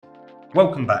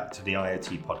Welcome back to the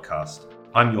IoT podcast.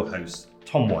 I'm your host,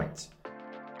 Tom White.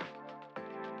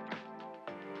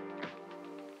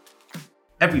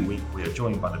 Every week we are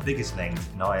joined by the biggest names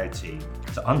in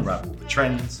IoT to unravel the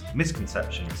trends,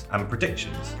 misconceptions and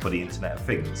predictions for the Internet of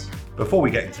Things. Before we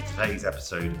get into today's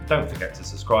episode, don't forget to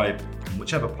subscribe on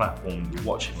whichever platform you're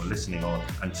watching or listening on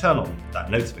and turn on that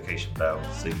notification bell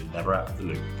so you're never out of the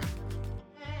loop.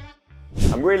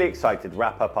 I'm really excited to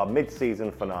wrap up our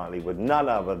mid-season finale with none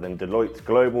other than Deloitte's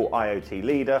global IoT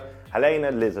leader, Helena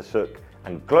Lisachuk,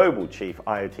 and global chief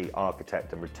IoT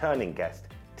architect and returning guest,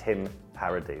 Tim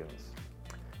Paridaens.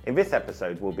 In this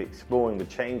episode, we'll be exploring the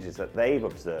changes that they've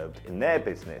observed in their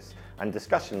business and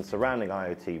discussions surrounding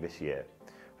IoT this year,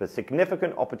 the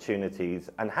significant opportunities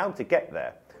and how to get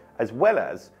there, as well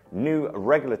as new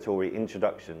regulatory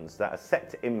introductions that are set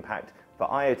to impact the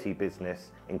IoT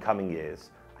business in coming years,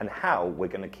 and how we're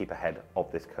going to keep ahead of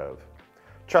this curve.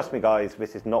 Trust me guys,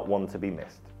 this is not one to be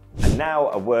missed. And now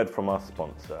a word from our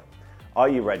sponsor. Are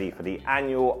you ready for the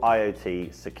annual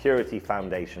IoT Security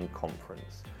Foundation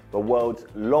Conference, the world's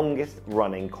longest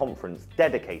running conference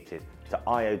dedicated to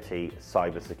IoT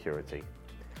cybersecurity?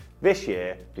 This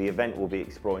year, the event will be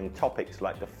exploring topics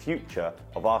like the future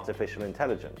of artificial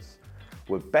intelligence,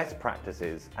 with best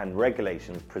practices and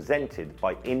regulations presented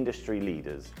by industry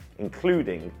leaders,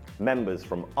 including members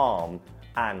from ARM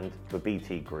and the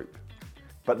BT Group.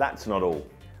 But that's not all.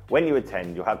 When you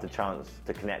attend, you'll have the chance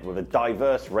to connect with a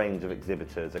diverse range of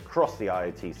exhibitors across the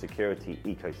IoT security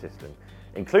ecosystem,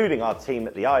 including our team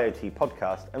at the IoT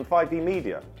Podcast and 5V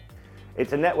Media.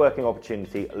 It's a networking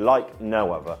opportunity like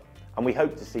no other, and we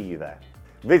hope to see you there.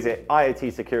 Visit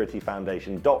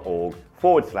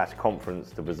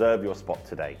iotsecurityfoundation.org/conference to reserve your spot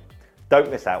today.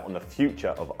 Don't miss out on the future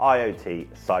of IoT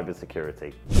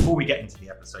cybersecurity. Before we get into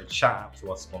the episode, shout out to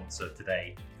our sponsor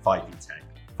today, 5V Tech.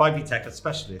 5V Tech are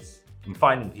specialists in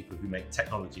finding people who make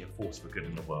technology a force for good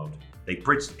in the world. They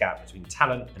bridge the gap between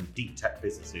talent and deep tech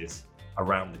businesses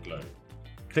around the globe.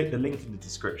 Click the link in the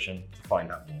description to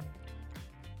find out more.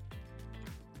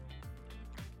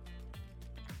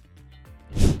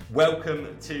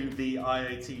 Welcome to the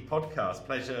IoT podcast.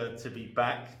 Pleasure to be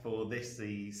back for this,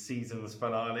 the season's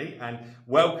finale. And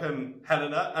welcome,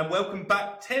 Helena, and welcome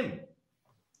back, Tim.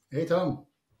 Hey, Tom.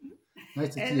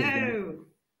 Nice to see you again.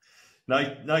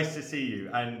 Nice to see you.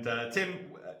 And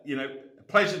Tim,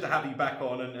 pleasure to have you back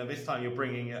on. And this time you're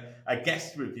bringing a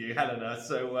guest with you, Helena.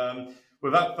 So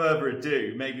without further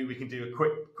ado, maybe we can do a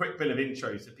quick bit of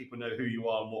intro so people know who you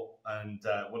are and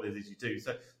what it is you do.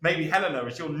 So maybe, Helena,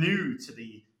 as you're new to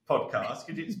the podcast,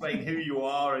 could you explain who you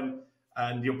are and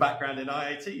your background in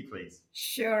IoT, please?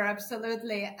 Sure,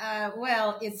 absolutely.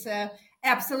 Well, it's an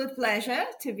absolute pleasure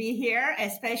to be here,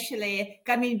 especially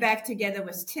coming back together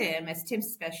with Tim as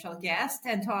Tim's special guest.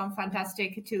 And Tom,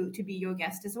 fantastic to be your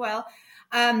guest as well.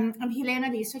 I'm Helena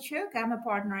Lisachuk. I'm a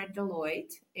partner at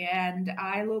Deloitte, and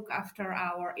I look after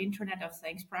our Internet of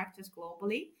Things practice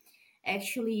globally.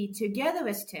 Actually, together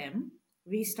with Tim,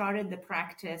 we started the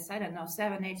practice,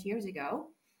 7-8 years ago,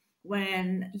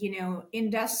 when,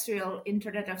 industrial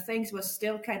Internet of Things was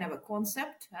still kind of a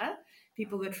concept.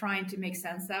 People were trying to make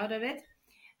sense out of it.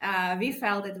 We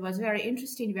felt it was very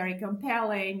interesting, very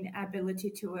compelling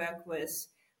ability to work with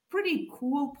pretty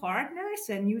cool partners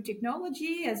and new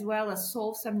technology, as well as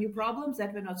solve some new problems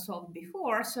that were not solved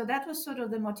before. So that was sort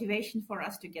of the motivation for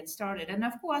us to get started. And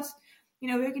of course,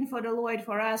 working for Deloitte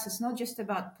for us, it's not just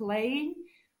about playing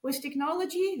with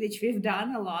technology, which we've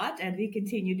done a lot and we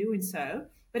continue doing so,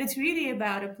 but it's really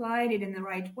about applying it in the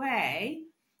right way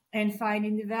and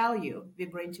finding the value we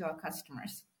bring to our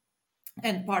customers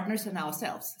and partners and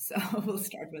ourselves. So we'll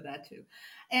start with that too.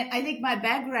 And I think my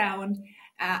background,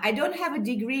 I don't have a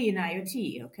degree in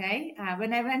IoT, okay?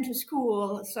 When I went to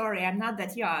school, sorry, I'm not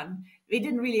that young, we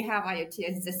didn't really have IoT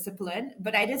as discipline,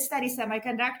 but I did study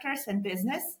semiconductors and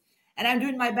business, and I'm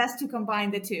doing my best to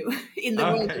combine the two in the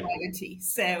world of IoT.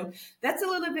 So that's a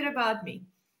little bit about me.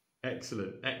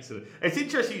 Excellent. It's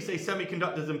interesting you say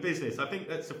semiconductors and business. I think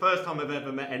that's the first time I've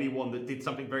ever met anyone that did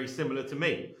something very similar to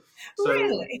me. So,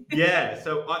 really? Yeah.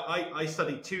 So I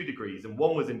studied 2 degrees, and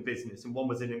one was in business and one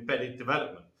was in embedded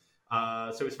development.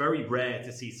 So it's very rare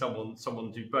to see someone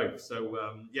do both. So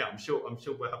I'm sure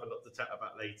we'll have a lot to chat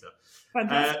about later.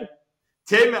 Fantastic.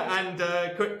 Tim, and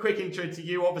quick intro to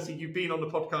you. Obviously, you've been on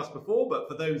the podcast before, but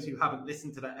for those who haven't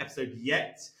listened to that episode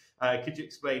yet, could you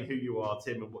explain who you are,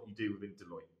 Tim, and what you do within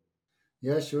Deloitte?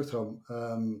 Yeah, sure, Tom.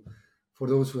 For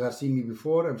those who have seen me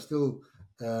before, I'm still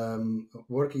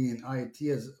working in IoT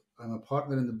as I'm a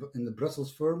partner in the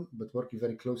Brussels firm, but working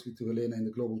very closely to Helena in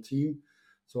the global team.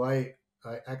 So I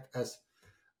act as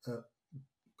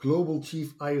global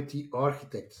chief IoT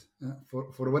architect,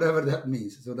 for whatever that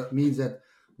means. So that means that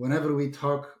whenever we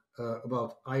talk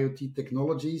about IoT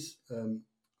technologies,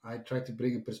 I try to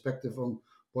bring a perspective on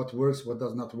what works, what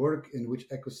does not work, in which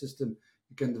ecosystem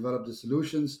you can develop the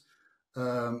solutions,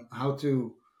 how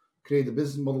to create a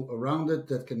business model around it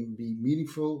that can be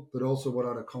meaningful, but also what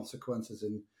are the consequences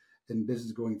in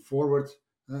business going forward.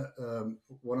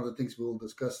 One of the things we'll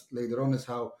discuss later on is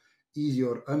how easy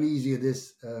or uneasy it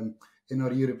is in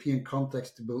our European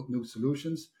context to build new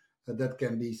solutions that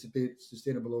can be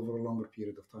sustainable over a longer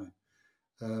period of time.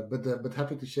 But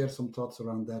happy to share some thoughts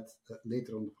around that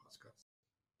later on the podcast.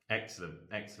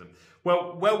 Excellent.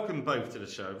 Well, welcome both to the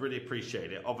show. Really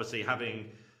appreciate it. Obviously,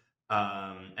 having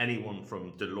anyone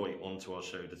from Deloitte onto our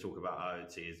show to talk about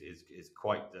IoT is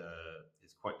quite the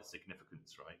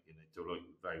significance, right? Deloitte,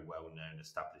 very well known,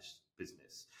 established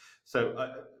business.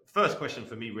 So, first question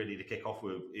for me, really, to kick off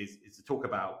with is to talk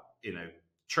about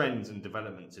trends and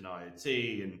developments in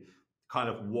IoT and kind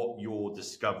of what you're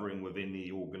discovering within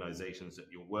the organizations that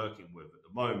you're working with at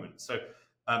the moment. So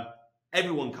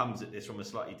everyone comes at this from a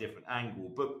slightly different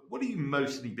angle, but what are you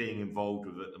mostly being involved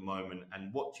with at the moment,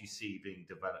 and what do you see being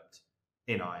developed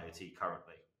in IoT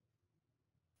currently?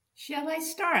 Shall I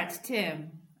start,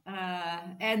 Tim?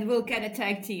 And we'll get a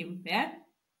tag team, yeah?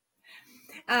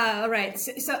 All right.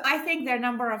 So I think there are a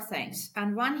number of things.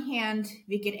 On one hand,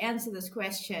 we could answer this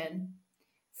question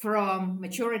from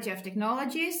maturity of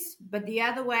technologies, but the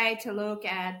other way to look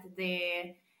at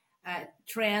the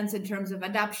trends in terms of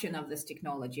adoption of this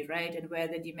technology, right? And where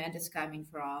the demand is coming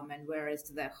from and where is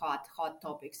the hot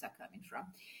topics are coming from.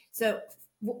 So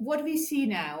what we see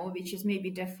now, which is maybe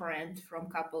different from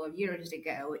a couple of years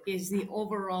ago, is the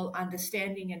overall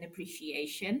understanding and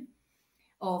appreciation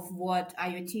of what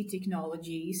IoT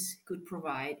technologies could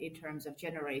provide in terms of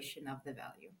generation of the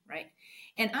value, right?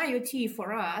 And IoT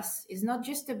for us is not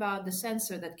just about the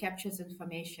sensor that captures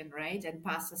information, right, and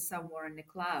passes somewhere in the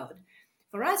cloud.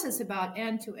 For us, it's about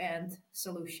end-to-end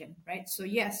solution, right? So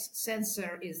yes,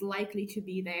 sensor is likely to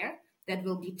be there that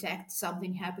will detect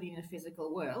something happening in the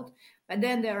physical world. But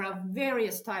then there are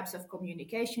various types of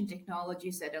communication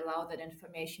technologies that allow that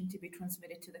information to be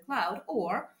transmitted to the cloud,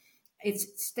 or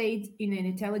it's stayed in an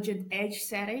intelligent edge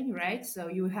setting, right? So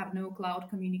you have no cloud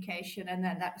communication, and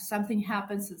then something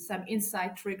happens and some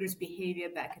insight triggers behavior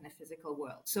back in the physical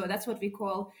world. So that's what we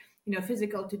call,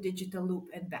 physical to digital loop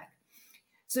and back.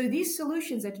 So these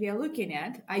solutions that we are looking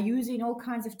at are using all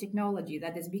kinds of technology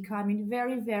that is becoming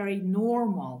very, very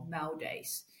normal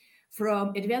nowadays.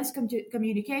 From advanced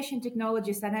communication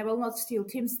technologies, and I will not steal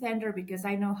Tim's thunder because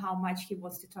I know how much he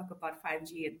wants to talk about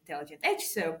 5G and intelligent edge,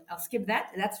 so I'll skip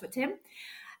that. That's for Tim.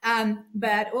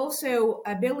 But also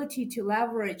ability to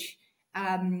leverage,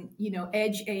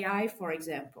 edge AI, for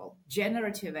example,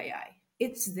 generative AI.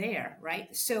 It's there,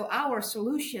 right? So our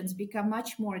solutions become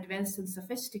much more advanced and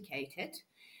sophisticated.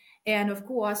 And of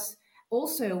course,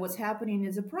 also what's happening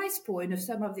is the price point of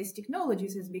some of these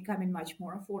technologies is becoming much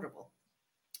more affordable.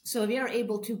 So we are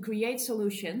able to create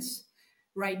solutions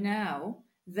right now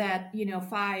that,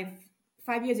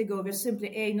 5 years ago were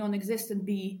simply A, non-existent,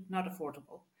 B, not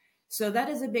affordable. So that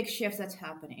is a big shift that's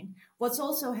happening. What's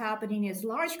also happening is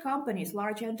large companies,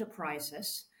 large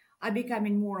enterprises are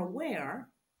becoming more aware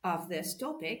of this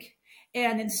topic.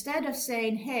 And instead of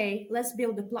saying, hey, let's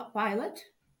build a pilot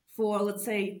for, let's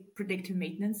say, predictive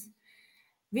maintenance,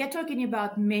 we are talking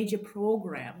about major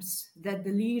programs that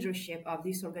the leadership of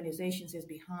these organizations is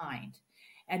behind.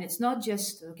 And it's not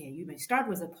just, okay, you may start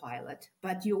with a pilot,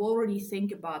 but you already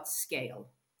think about scale.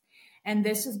 And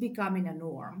this is becoming a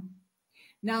norm.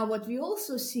 Now, what we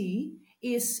also see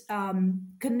is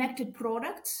connected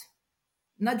products,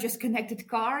 not just connected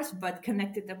cars, but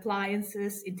connected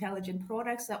appliances, intelligent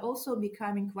products are also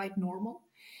becoming quite normal.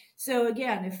 So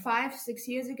again, if 5-6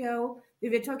 years ago, we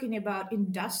were talking about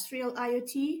industrial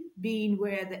IoT being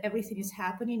where everything is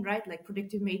happening, right? Like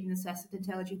predictive maintenance, asset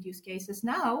intelligent use cases.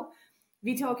 Now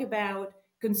we talk about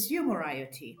consumer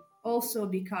IoT also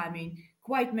becoming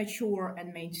quite mature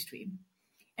and mainstream.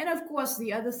 And of course,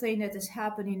 the other thing that is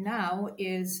happening now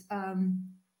is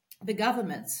the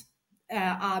governments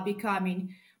are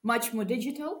becoming much more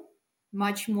digital,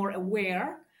 much more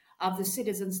aware of the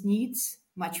citizens' needs,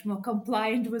 much more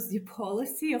compliant with the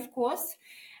policy, of course.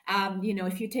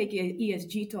 If you take an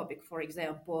ESG topic, for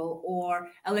example, or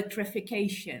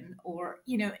electrification, or,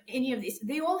 any of these,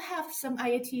 they all have some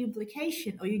IoT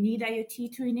implication, or you need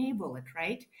IoT to enable it,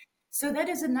 right? So that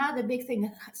is another big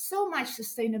thing. So much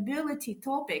sustainability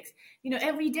topics,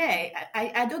 every day.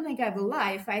 I don't think I will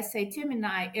lie if I say Tim and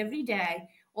I every day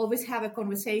always have a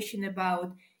conversation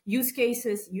about, use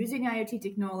cases using IoT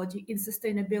technology in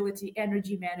sustainability,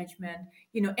 energy management,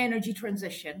 energy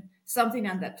transition, something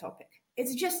on that topic.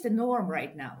 It's just the norm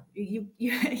right now.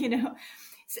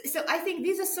 So I think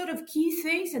these are sort of key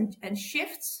things and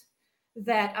shifts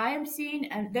that I am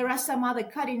seeing, and there are some other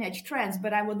cutting edge trends,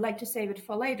 but I would like to save it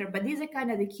for later. But these are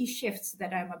kind of the key shifts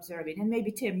that I'm observing. And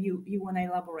maybe Tim, you want to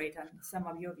elaborate on some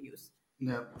of your views.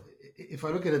 Now, if I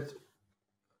look at it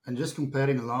and just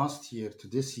comparing last year to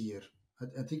this year,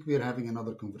 I think we are having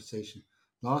another conversation.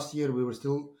 Last year we were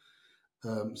still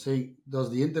saying, does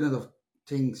the Internet of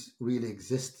Things really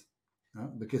exist?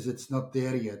 Because it's not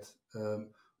there yet.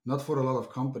 Not for a lot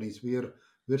of companies.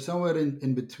 We're somewhere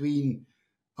in between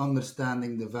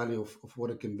understanding the value of what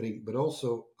it can bring, but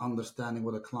also understanding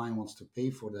what a client wants to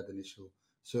pay for that initial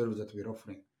service that we're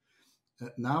offering.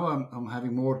 Now I'm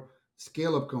having more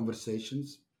scale-up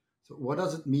conversations. So what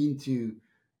does it mean to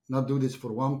not do this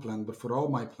for one plant, but for all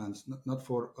my plants, not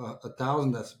for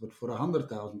 1,000 assets, but for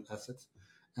 100,000 assets?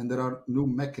 And there are new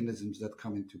mechanisms that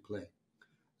come into play.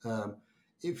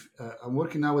 If I'm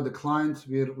working now with a client,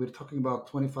 we're talking about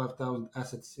 25,000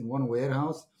 assets in one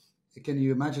warehouse. Can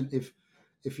you imagine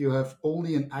if you have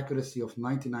only an accuracy of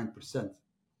 99%?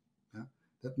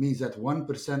 That means that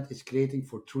 1% is creating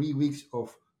for 3 weeks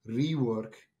of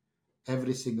rework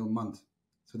every single month.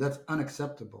 So that's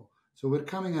unacceptable. So we're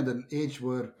coming at an age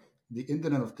where the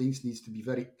Internet of Things needs to be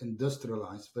very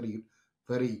industrialized, very,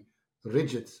 very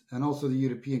rigid. And also the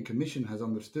European Commission has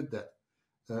understood that.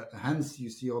 Hence, you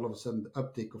see all of a sudden the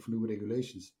uptake of new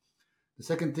regulations. The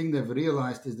second thing they've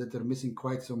realized is that they're missing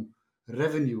quite some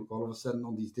revenue all of a sudden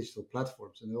on these digital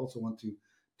platforms. And they also want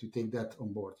to take that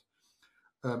on board.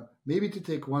 Maybe to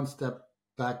take one step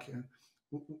back,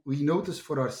 we notice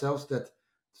for ourselves that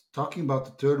talking about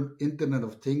the term Internet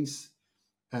of Things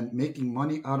and making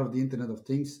money out of the Internet of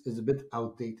Things is a bit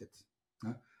outdated.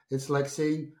 It's like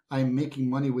saying I'm making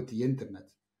money with the Internet.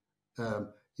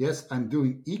 Yes, I'm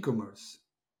doing e-commerce.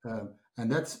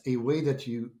 And that's a way that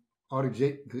you are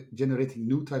generating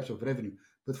new types of revenue.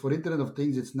 But for Internet of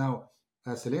Things, it's now,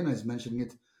 as Helena is mentioning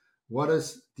it, what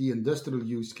is the industrial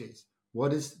use case?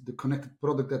 What is the connected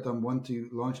product that I want to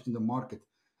launch in the market?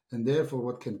 And therefore,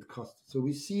 what can it cost? So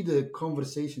we see the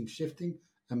conversation shifting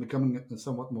and becoming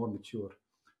somewhat more mature.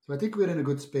 So I think we're in a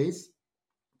good space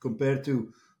compared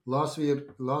to last year.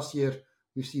 Last year,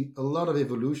 we've seen a lot of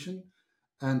evolution.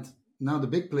 And now the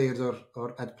big players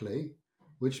are at play,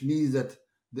 which means that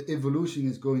the evolution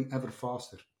is going ever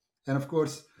faster. And of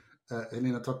course,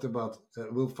 Helena talked about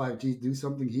will 5G do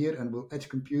something here, and will edge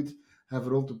compute have a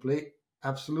role to play?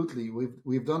 Absolutely.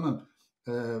 We've done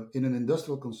in an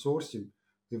industrial consortium,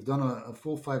 we've done a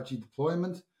full 5G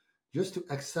deployment just to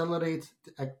accelerate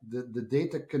the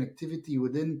data connectivity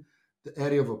within the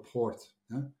area of a port.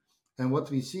 And what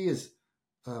we see is,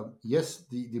 yes,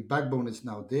 the backbone is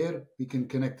now there. We can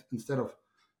connect, instead of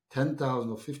 10,000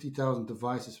 or 50,000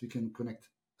 devices, we can connect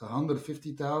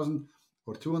 150,000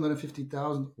 or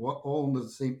 250,000, all under the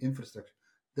same infrastructure.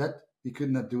 That we could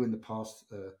not do in the past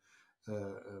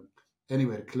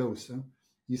anywhere close.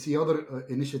 You see other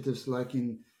initiatives like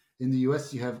in the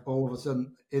US, you have all of a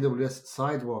sudden AWS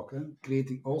Sidewalk,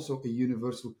 creating also a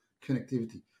universal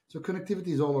connectivity. So connectivity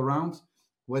is all around,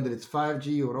 whether it's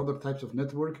 5G or other types of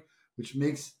network, which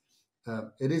makes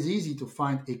it is easy to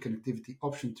find a connectivity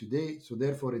option today. So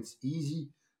therefore, it's easy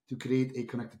to create a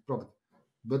connected product.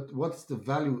 But what's the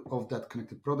value of that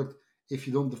connected product if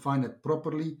you don't define it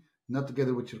properly, not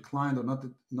together with your client or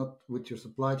not with your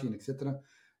supply chain, etc.?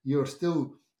 You're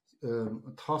still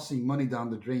tossing money down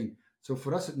the drain. So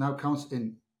for us, it now counts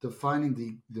in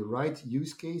defining the right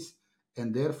use case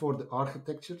and therefore the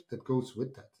architecture that goes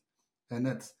with that. And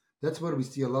that's where we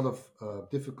see a lot of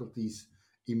difficulties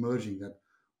emerging. That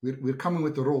we're coming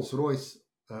with the Rolls Royce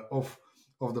of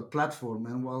the platform,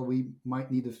 and while we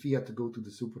might need a Fiat to go to the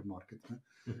supermarket.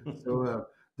 So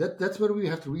that's where we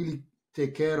have to really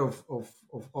take care of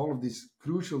all of these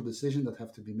crucial decisions that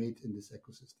have to be made in this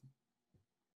ecosystem.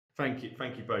 Thank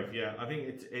you both. Yeah, I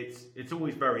think it's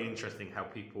always very interesting how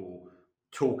people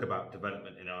talk about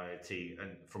development in IoT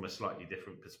and from a slightly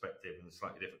different perspective and a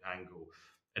slightly different angle,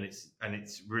 and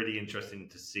it's really interesting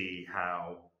to see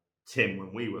how, Tim,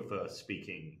 when we were first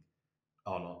speaking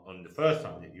on the first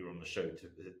time that you were on the show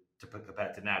to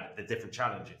compare to now, the different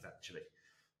challenges actually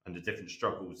and the different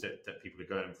struggles that people are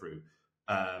going through.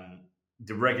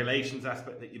 The regulations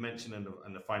aspect that you mentioned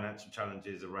and the financial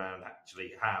challenges around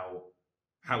actually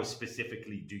how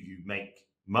specifically do you make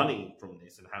money from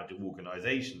this and how do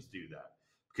organizations do that?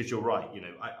 Because you're right,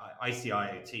 I see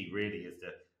IoT really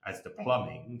as the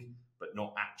plumbing, but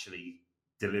not actually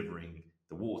delivering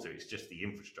the water. It's just the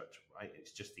infrastructure, right?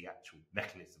 It's just the actual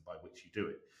mechanism by which you do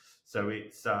it. So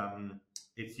it's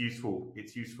useful.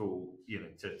 It's useful,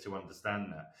 to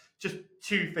understand that. Just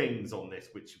two things on this,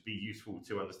 which would be useful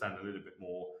to understand a little bit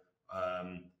more.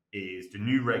 Is the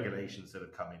new regulations that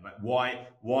have come in? Like why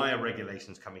are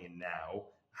regulations coming in now?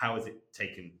 How has it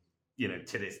taken,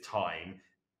 to this time?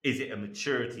 Is it a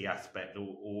maturity aspect,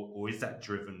 or is that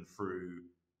driven through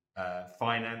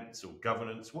finance or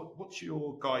governance? What's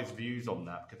your guys' views on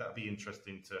that? Because that would be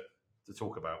interesting to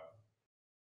talk about.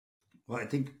 Well, I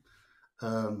think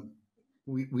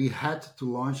we had to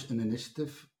launch an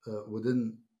initiative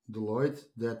within Deloitte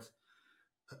that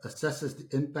assesses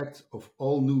the impact of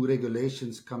all new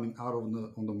regulations coming out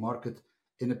on the market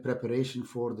in a preparation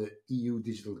for the EU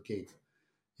Digital Gate.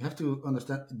 You have to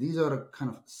understand these are kind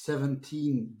of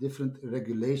 17 different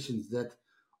regulations that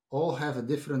all have a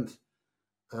different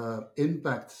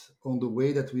impact on the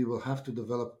way that we will have to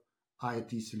develop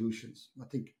IoT solutions. I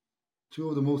think two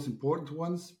of the most important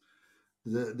ones,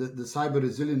 the Cyber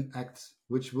Resilience Act,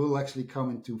 which will actually come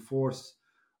into force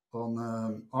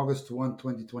on August 1,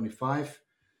 2025.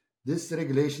 This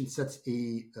regulation sets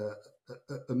a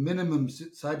minimum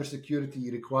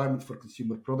cybersecurity requirement for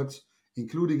consumer products,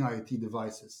 including IoT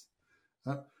devices.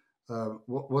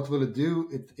 What will it do?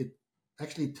 It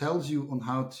actually tells you on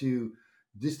how to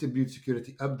distribute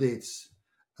security updates,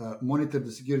 monitor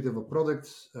the security of a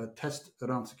product, test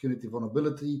around security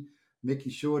vulnerability,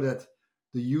 making sure that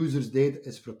the user's data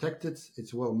is protected,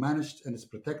 it's well managed and it's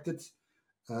protected.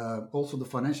 Also, the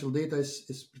financial data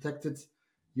is protected.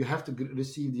 You have to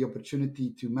receive the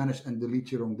opportunity to manage and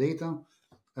delete your own data,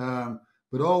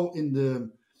 but all in the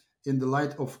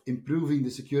light of improving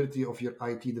the security of your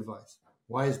IoT device.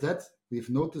 Why is that? We've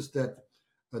noticed that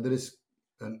there is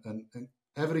an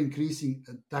ever-increasing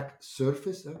attack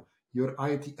surface. Your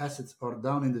IoT assets are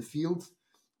down in the field.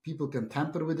 People can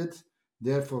tamper with it,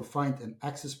 therefore find an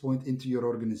access point into your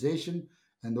organization,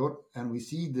 and we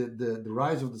see the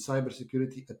rise of the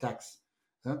cybersecurity attacks.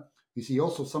 We see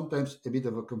also sometimes a bit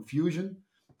of a confusion.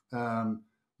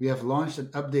 We have launched an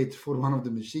update for one of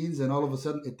the machines, and all of a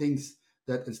sudden it thinks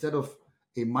that instead of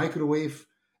a microwave,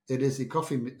 it is a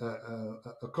coffee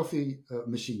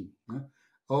machine.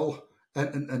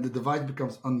 And the device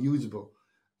becomes unusable.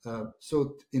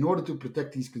 So in order to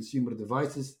protect these consumer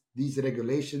devices, these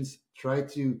regulations try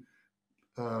to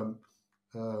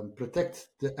protect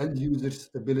the end user's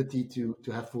ability to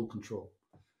have full control.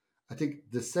 I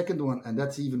think the second one, and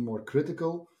that's even more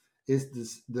critical,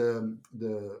 is the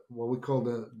what we call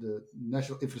the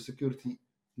National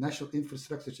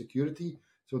Infrastructure Security,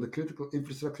 so the Critical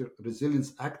Infrastructure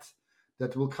Resilience Act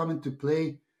that will come into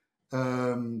play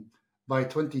by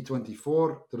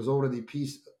 2024. There's already a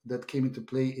piece that came into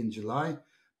play in July,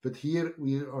 but here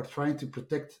we are trying to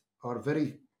protect our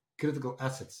very critical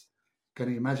assets. Can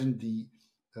you imagine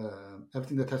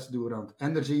everything that has to do around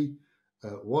energy,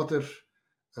 water,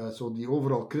 so the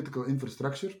overall critical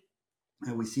infrastructure,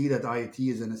 and we see that IoT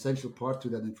is an essential part to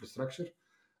that infrastructure,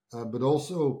 but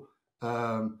also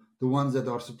the ones that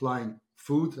are supplying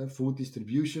food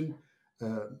distribution,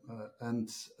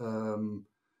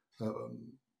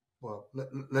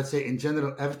 let's say in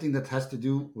general, everything that has to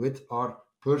do with our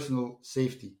personal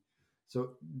safety.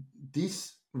 So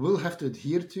these will have to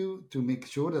adhere to make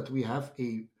sure that we have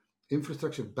a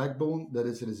infrastructure backbone that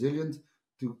is resilient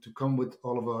to come with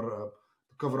all of our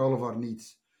cover all of our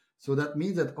needs. So that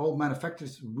means that all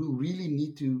manufacturers will really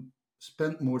need to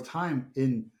spend more time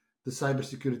in the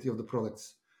cybersecurity of the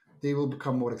products. They will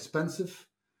become more expensive.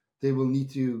 They will need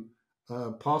to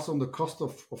pass on the cost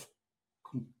of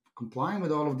complying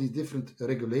with all of these different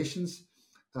regulations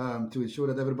to ensure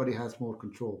that everybody has more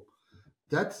control.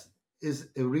 That is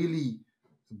a really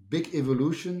big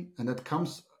evolution, and that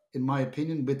comes, in my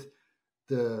opinion, with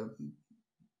the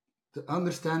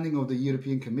understanding of the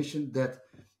European Commission that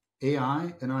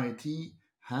AI and IoT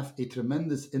have a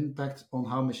tremendous impact on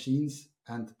how machines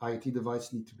and IoT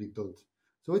devices need to be built.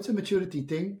 So it's a maturity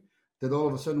thing that all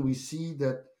of a sudden we see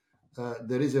that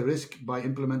there is a risk by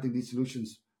implementing these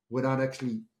solutions without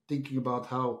actually thinking about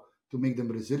how to make them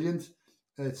resilient.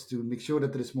 It's to make sure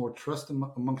that there is more trust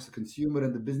amongst the consumer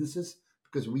and the businesses,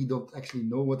 because we don't actually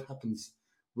know what happens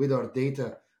with our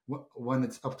data when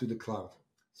it's up to the cloud.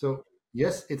 So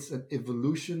yes, it's an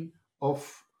evolution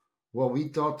of what we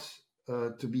thought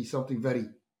to be something very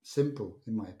simple,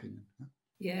 in my opinion.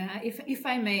 Yeah, if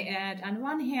I may add, on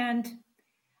one hand,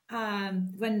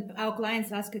 when our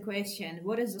clients ask a question,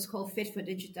 what is this whole fit for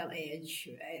digital age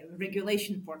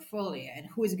regulation portfolio and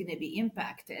who is going to be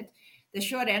impacted? The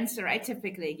short answer I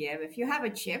typically give, if you have a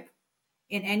chip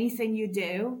in anything you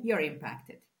do, you're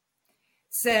impacted.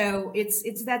 So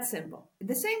it's that simple. At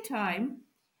the same time,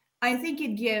 I think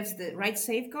it gives the right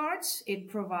safeguards. It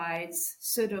provides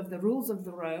sort of the rules of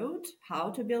the road,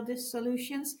 how to build these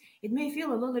solutions. It may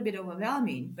feel a little bit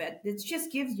overwhelming, but it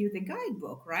just gives you the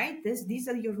guidebook, right? These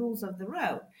are your rules of the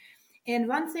road. And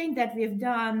one thing that we've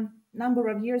done a number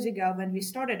of years ago when we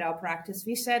started our practice,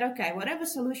 we said, okay, whatever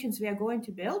solutions we are going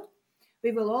to build,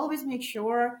 we will always make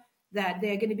sure that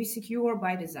they're going to be secure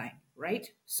by design, right?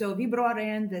 So we brought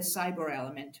in the cyber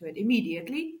element to it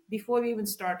immediately before we even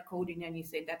start coding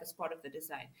anything that is part of the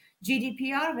design.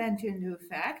 GDPR went into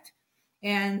effect,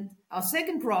 and our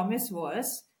second promise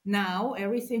was now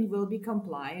everything will be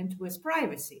compliant with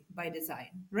privacy by design,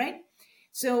 right?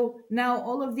 So now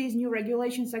all of these new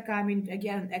regulations are coming,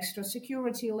 again, extra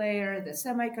security layer, the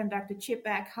Semiconductor Chip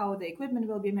Act, how the equipment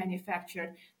will be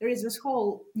manufactured. There is this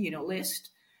whole, list.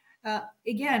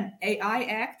 Again, AI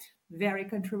Act, very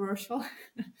controversial.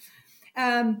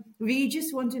 We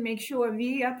just want to make sure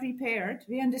we are prepared,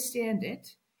 we understand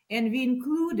it, and we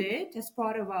include it as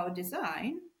part of our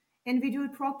design, and we do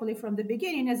it properly from the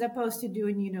beginning as opposed to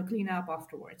doing, clean up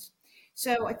afterwards.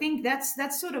 So I think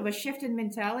that's sort of a shift in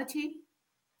mentality.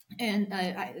 And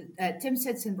Tim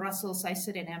sits in Brussels, I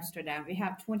sit in Amsterdam. We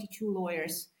have 22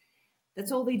 lawyers.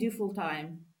 That's all they do full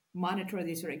time, monitor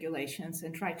these regulations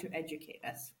and try to educate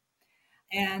us.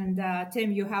 And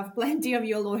Tim, you have plenty of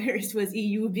your lawyers with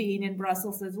EU being in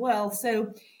Brussels as well.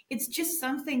 So it's just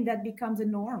something that becomes a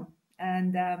norm.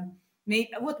 And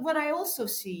what I also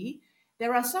see,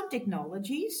 there are some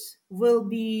technologies will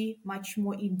be much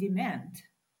more in demand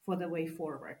for the way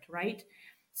forward, right?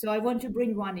 So I want to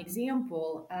bring one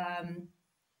example.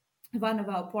 One of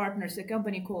our partners, a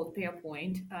company called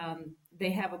PairPoint,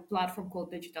 they have a platform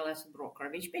called Digital Asset Broker,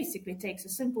 which basically takes a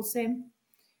simple SIM,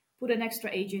 put an extra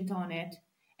agent on it,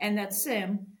 and that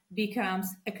SIM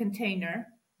becomes a container,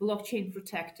 blockchain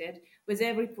protected, with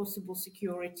every possible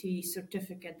security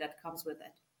certificate that comes with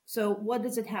it. So what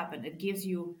does it happen? It gives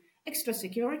you extra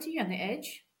security on the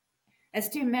edge. As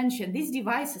Tim mentioned, these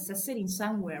devices are sitting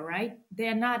somewhere, right?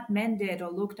 They're not mended or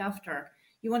looked after.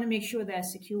 You want to make sure they're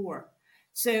secure.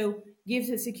 So gives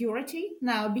you security.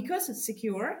 Now, because it's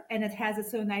secure and it has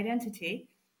its own identity,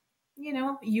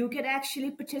 you could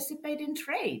actually participate in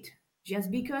trade just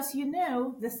because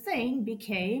the thing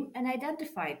became an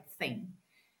identified thing.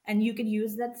 And you could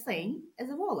use that thing as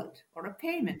a wallet or a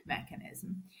payment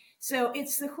mechanism. So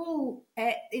it's the whole,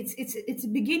 it's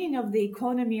the beginning of the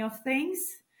economy of things.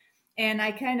 And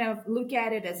I kind of look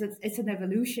at it as it's an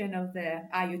evolution of the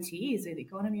IoT, is an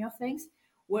economy of things,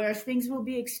 where things will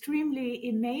be extremely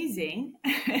amazing.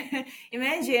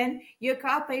 Imagine your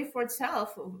car pay for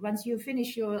itself once you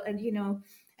finish your,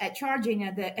 charging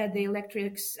at the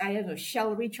electric,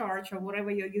 Shell recharge or whatever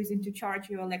you're using to charge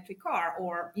your electric car,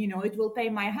 or it will pay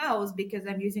my house because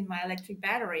I'm using my electric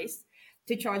batteries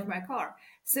to charge my car.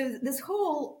 So this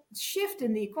whole shift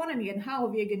in the economy and how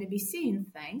we're going to be seeing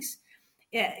things.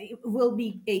 It will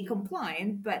be a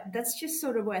compliant, but that's just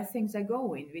sort of where things are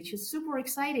going, which is super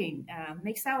exciting.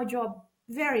 Makes our job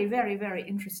very, very, very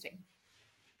interesting.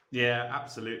 Yeah,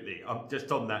 absolutely.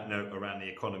 Just on that note around the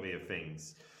economy of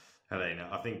things, Helena,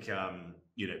 I think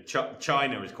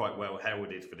China is quite well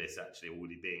heralded for this, actually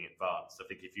already being advanced. I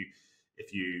think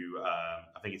if you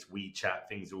I think it's WeChat,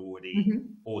 things are already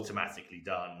automatically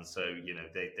done. So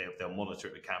they'll monitor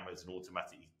it with cameras and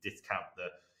automatically discount the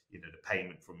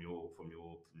payment from your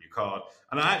card.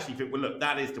 And I actually think, well, look,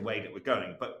 that is the way that we're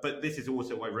going. But this is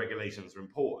also why regulations are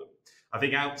important. I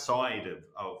think outside of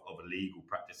a legal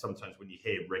practice, sometimes when you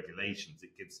hear regulations,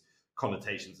 it gives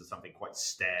connotations of something quite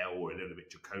stale or a little bit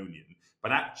draconian.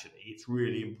 But actually, it's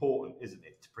really important, isn't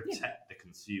it, to protect the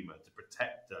consumer, to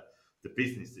protect the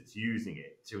business that's using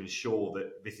it, to ensure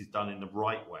that this is done in the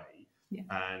right way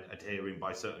and adhering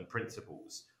by certain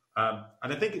principles. And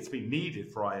I think it's been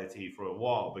needed for IoT for a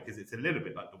while, because it's a little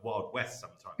bit like the Wild West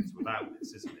sometimes without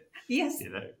this, isn't it? Yes.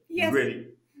 You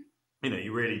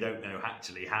really don't know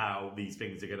actually how these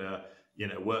things are going to,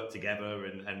 work together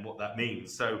and what that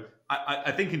means. So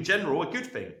I think in general, a good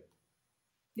thing.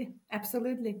 Yeah,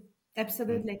 absolutely.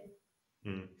 Absolutely.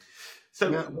 Mm.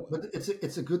 So, but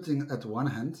it's a good thing at one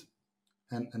hand.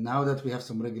 And now that we have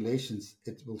some regulations,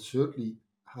 it will certainly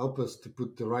help us to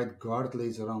put the right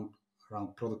guardrails around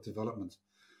product development.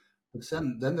 But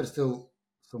then there's still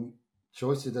some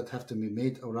choices that have to be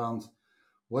made around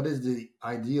what is the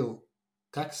ideal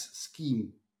tax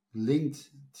scheme linked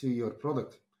to your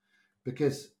product.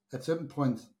 Because at a certain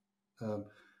point,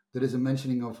 there is a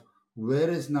mentioning of where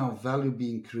is now value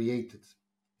being created.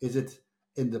 Is it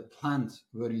in the plant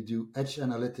where you do edge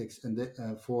analytics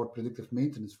and for predictive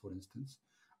maintenance, for instance?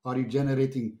 Are you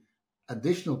generating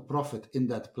additional profit in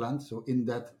that plant, so in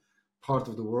that part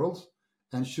of the world,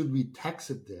 and should we tax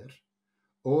it there,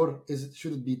 or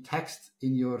should it be taxed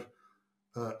in your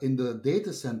in the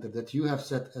data center that you have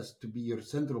set as to be your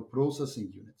central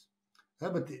processing unit?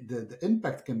 But the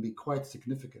impact can be quite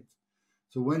significant.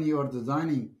 So when you are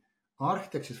designing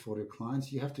architectures for your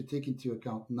clients, you have to take into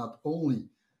account not only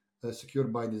secure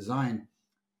by design,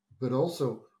 but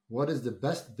also what is the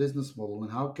best business model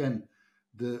and how can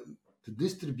the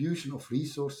distribution of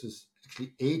resources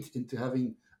actually aid into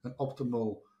having an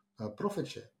optimal profit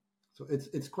share. So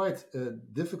it's quite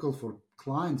difficult for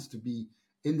clients to be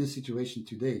in this situation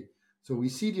today. So we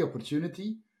see the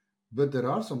opportunity, but there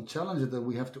are some challenges that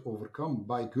we have to overcome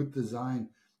by good design,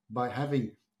 by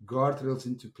having guardrails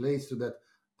into place so that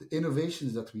the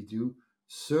innovations that we do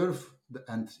serve the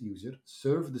end user,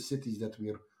 serve the cities that we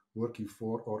are working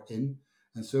for or in,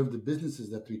 and serve the businesses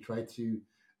that we try to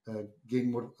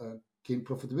gain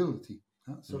profitability.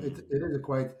 So it is a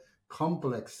quite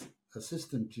complex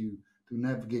system to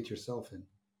navigate yourself in.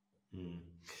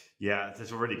 Yeah,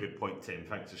 that's a really good point, Tim.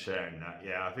 Thanks for sharing that.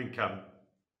 Yeah, I think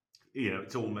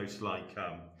it's almost like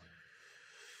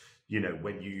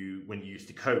when you used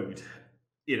to code,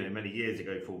 many years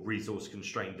ago for resource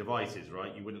constrained devices,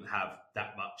 right? You wouldn't have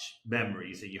that much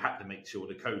memory, so you had to make sure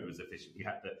the code was efficient. You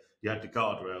had the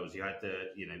guardrails, you had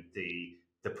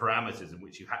the parameters in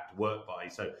which you had to work by.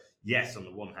 So yes, on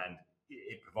the one hand,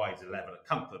 it provides a level of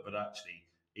comfort, but actually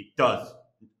it does,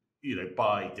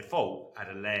 by default, add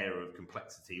a layer of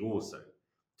complexity also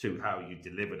to how you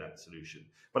deliver that solution.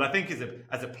 But I think as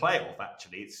a playoff,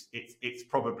 actually, it's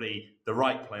probably the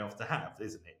right playoff to have,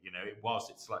 isn't it? Whilst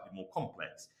it's slightly more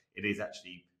complex, it is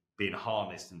actually being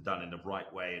harnessed and done in the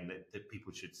right way, and that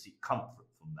people should seek comfort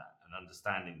from that and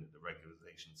understanding that the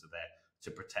regulations are there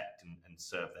to protect and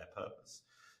serve their purpose.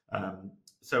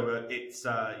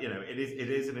 It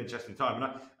is an interesting time,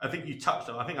 and I think you touched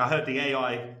on. I think I heard the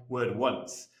AI word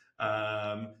once,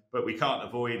 but we can't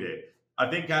avoid it. I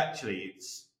think actually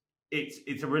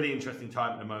it's a really interesting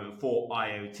time at the moment for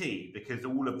IoT because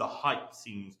all of the hype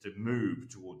seems to move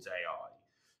towards AI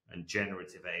and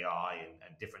generative AI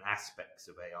and different aspects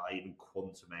of AI, even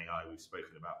quantum AI we've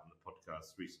spoken about on the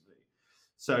podcast recently.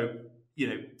 So,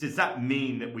 does that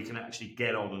mean that we can actually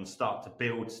get on and start to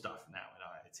build stuff now in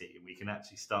IoT? And we can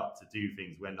actually start to do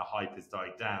things when the hype has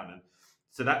died down? And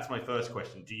so that's my first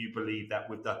question. Do you believe that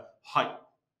with the hype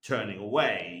turning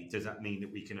away, does that mean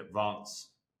that we can advance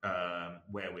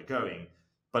where we're going?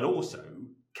 But also,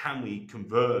 can we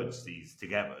converge these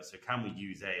together? So can we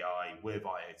use AI with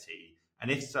IoT? And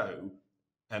if so,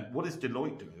 what is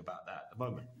Deloitte doing about that at the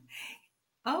moment?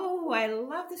 Oh, I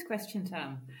love this question,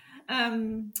 Tom.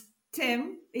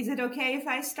 Tim, is it okay if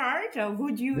I start, or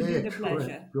would you do the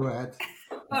pleasure? Go ahead.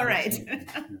 All right.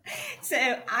 So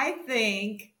I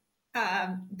think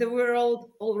the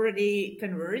world already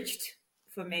converged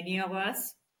for many of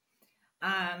us.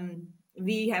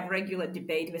 We have regular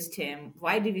debate with Tim.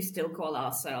 Why do we still call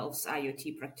ourselves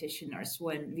IoT practitioners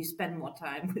when we spend more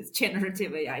time with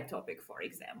generative AI topic, for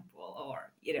example,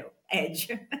 or, edge?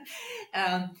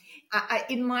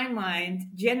 In my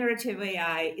mind, generative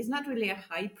AI is not really a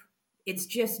hype. It's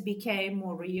just became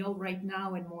more real right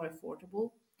now and more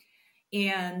affordable.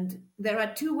 And there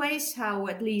are two ways how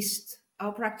at least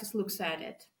our practice looks at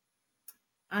it.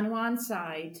 On one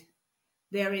side,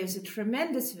 there is a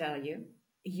tremendous value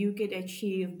you could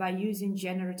achieve by using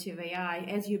generative AI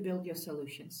as you build your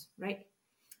solutions, right?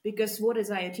 Because what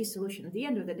is IoT solution? At the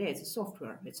end of the day, it's a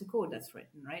software. It's a code that's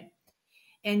written, right?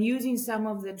 And using some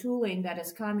of the tooling that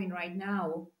is coming right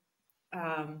now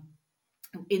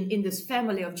in this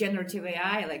family of generative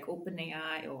AI, like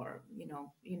OpenAI or,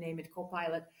 you name it,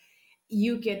 Copilot,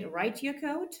 you can write your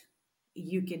code,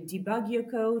 you can debug your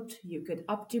code, you could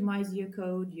optimize your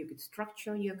code, you could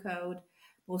structure your code.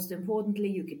 Most importantly,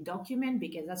 you can document,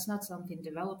 because that's not something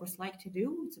developers like to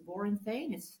do. It's a boring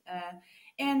thing.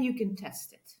 And you can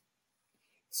test it.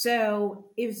 So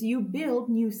if you build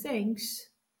new things,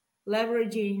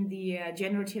 leveraging the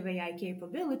generative AI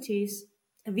capabilities,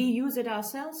 we use it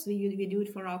ourselves. We do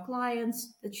it for our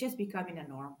clients. It's just becoming a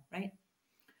norm, right?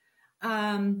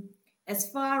 As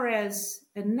far as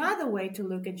another way to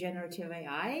look at generative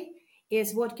AI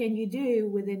is what can you do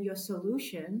within your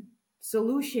solution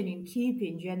in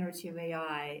keeping generative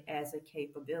AI as a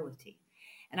capability.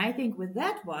 And I think with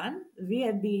that one, we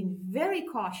have been very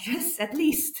cautious, at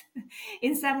least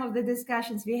in some of the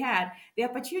discussions we had. The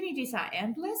opportunities are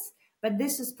endless, but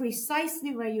this is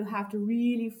precisely where you have to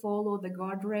really follow the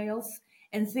guardrails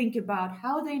and think about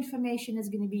how the information is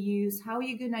going to be used, how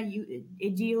you're going to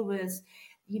deal with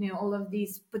all of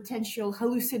these potential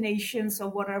hallucinations or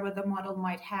whatever the model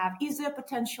might have? Is there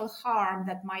potential harm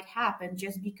that might happen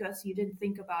just because you didn't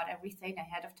think about everything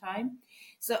ahead of time?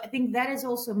 So I think that is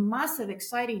also a massive,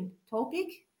 exciting topic,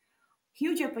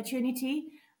 huge opportunity,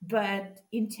 but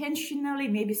intentionally,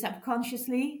 maybe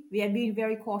subconsciously, we are being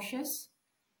very cautious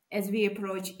as we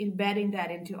approach embedding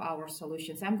that into our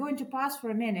solutions. I'm going to pause for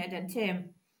a minute, and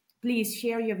Tim, please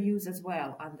share your views as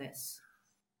well on this.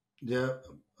 Yeah,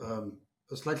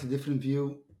 a slightly different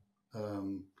view.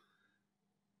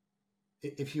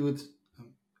 If you would,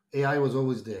 AI was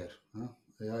always there. Huh?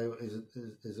 AI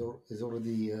is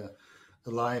already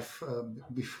alive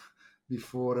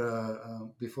before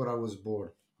I was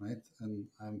born, right? And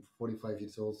I'm 45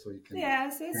 years old, so you can. Yeah,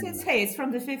 it's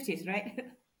from the 50s, right?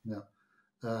 Yeah.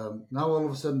 Now all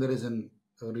of a sudden there is a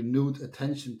renewed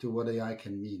attention to what AI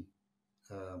can mean.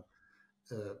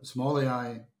 Small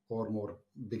AI or more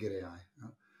bigger AI.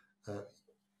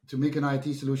 To make an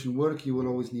IT solution work, you will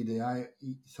always need AI.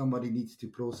 Somebody needs to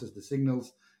process the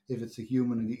signals. If it's a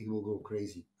human, he will go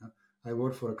crazy. I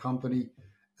work for a company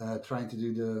trying to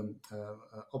do the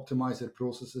optimize their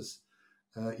processes.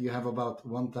 You have about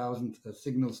 1,000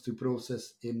 signals to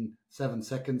process in 7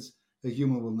 seconds. A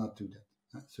human will not do that.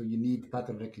 So you need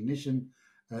pattern recognition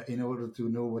in order to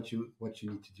know what you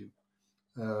need to do.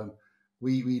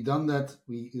 We done that.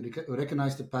 We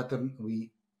recognize the pattern.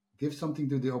 We give something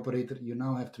to the operator. You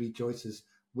now have 3 choices.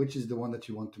 Which is the one that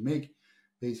you want to make?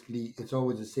 Basically, it's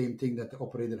always the same thing that the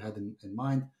operator had in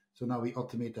mind. So now we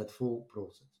automate that full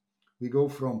process. We go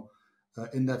from,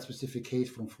 in that specific case,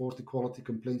 from 40 quality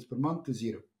complaints per month to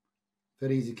 0.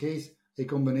 Very easy case. A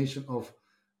combination of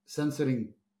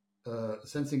sensing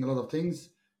a lot of things,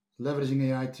 leveraging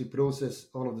AI to process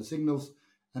all of the signals,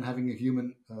 and having a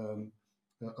human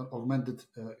augmented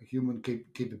human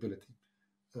capability.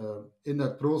 In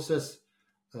that process,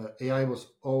 AI was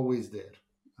always there.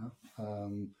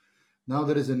 Now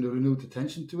there is a renewed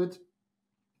attention to it.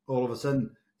 All of a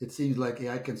sudden, it seems like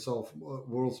AI can solve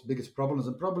world's biggest problems,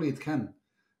 and probably it can,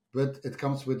 but it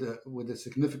comes with a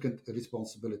significant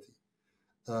responsibility.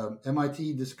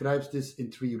 MIT describes this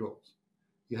in 3 roles.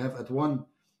 You have at one,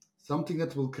 something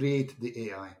that will create the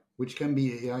AI, which can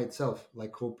be AI itself,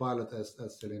 like Copilot,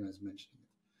 as Helena is mentioning.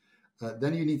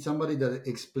 Then you need somebody that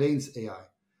explains AI.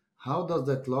 How does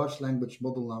that large language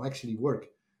model now actually work?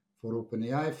 For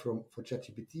OpenAI, for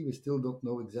ChatGPT, we still don't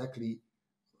know exactly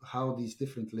how these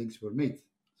different links were made.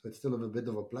 So it's still a bit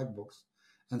of a black box.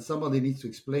 And somebody needs to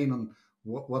explain on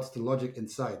what's the logic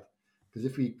inside. Because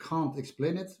if we can't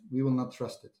explain it, we will not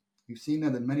trust it. We've seen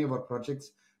that in many of our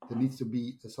projects, there needs to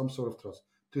be some sort of trust.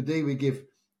 Today, we give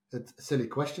silly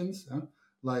questions,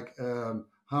 like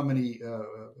how many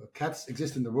cats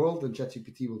exist in the world, and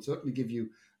ChatGPT will certainly give you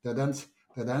that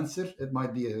answer. It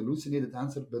might be a hallucinated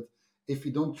answer, but if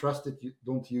you don't trust it, you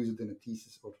don't use it in a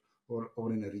thesis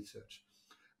or in a research.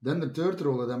 Then the third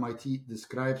role that MIT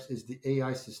describes is the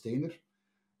AI sustainer,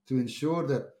 to ensure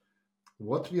that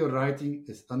what we are writing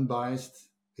is unbiased,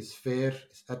 is fair,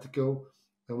 is ethical.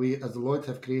 And we, as Deloitte,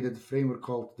 have created a framework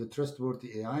called the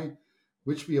Trustworthy AI,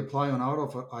 which we apply on our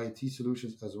IoT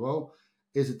solutions as well.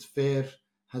 Is it fair?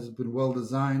 Has it been well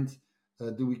designed?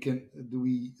 Do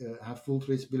we have full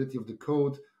traceability of the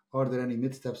code? Are there any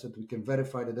missteps that we can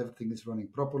verify that everything is running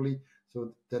properly,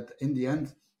 so that in the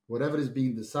end, whatever is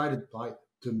being decided by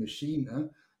the machine,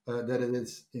 that it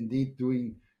is indeed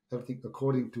doing everything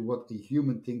according to what the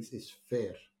human thinks is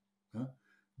fair.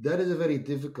 That is a very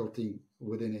difficult thing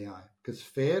within AI, because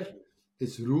fair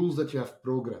is rules that you have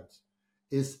programmed,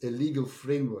 is a legal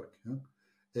framework.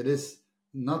 It is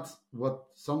not what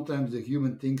sometimes the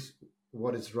human thinks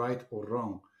what is right or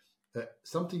wrong.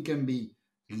 Something can be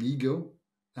legal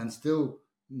and still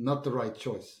not the right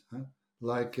choice.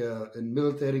 Like in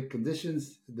military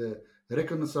conditions, the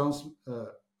reconnaissance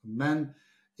man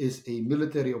is a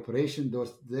military operation,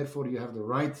 therefore you have the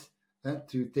right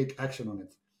to take action on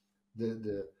it.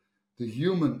 The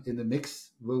human in the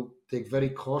mix will take very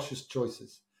cautious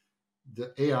choices.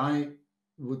 The AI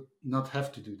would not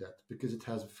have to do that because it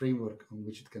has a framework on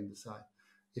which it can decide.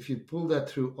 If you pull that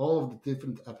through all of the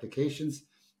different applications,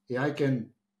 AI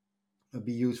can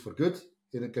be used for good,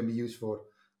 and it can be used for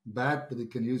bad, but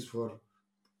it can be used for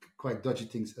quite dodgy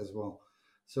things as well.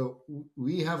 So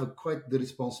we have quite the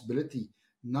responsibility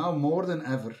now more than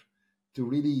ever to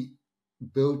really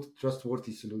build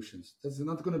trustworthy solutions. That's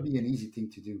not going to be an easy thing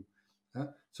to do.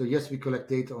 So yes, we collect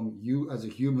data on you as a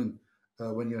human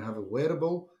when you have a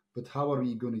wearable, but how are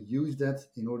we going to use that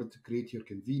in order to create your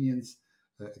convenience,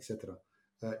 etc.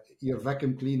 Your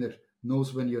vacuum cleaner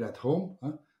knows when you're at home.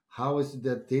 How is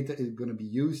that data going to be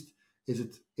used? Is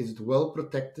it well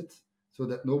protected? so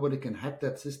that nobody can hack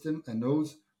that system and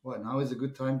knows, well, now is a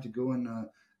good time to go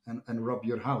and rob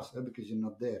your house because you're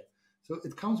not there. So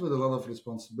it comes with a lot of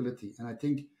responsibility, and I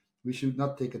think we should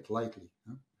not take it lightly.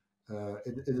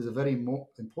 It is a very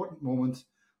important moment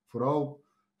for all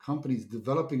companies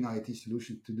developing IT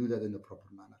solutions to do that in a proper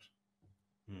manner.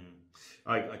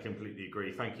 I completely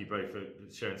agree. Thank you both for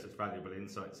sharing such valuable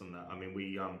insights on that. I mean,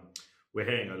 we're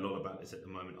hearing a lot about this at the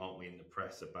moment, aren't we, in the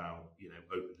press about,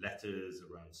 open letters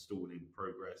around stalling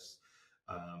progress,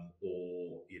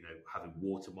 or, having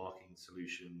watermarking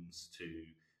solutions to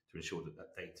ensure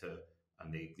that data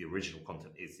and the original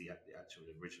content is the actual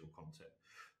original content.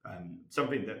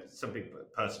 Something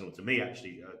personal to me,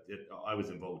 actually, I was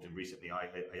involved in recently. I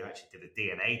actually did a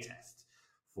DNA test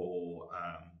for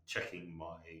checking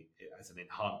as an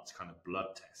enhanced kind of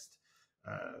blood test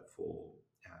for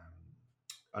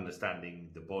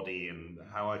understanding the body and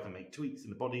how I can make tweaks in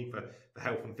the body for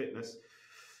health and fitness.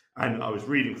 And I was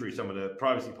reading through some of the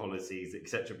privacy policies,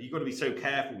 etc. But you've got to be so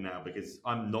careful now, because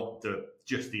I'm not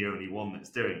just the only one that's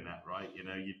doing that, right?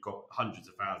 You've got hundreds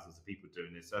of thousands of people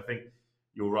doing this. So I think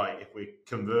you're right. If we're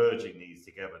converging these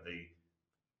together,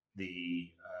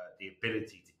 the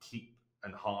ability to keep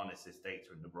and harness this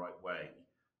data in the right way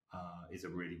is a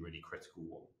really, really critical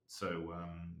one. So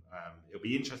it'll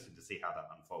be interesting to see how that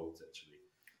unfolds, actually.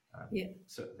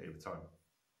 Certainly over time.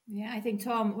 Yeah, I think,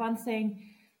 Tom, one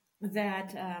thing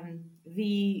that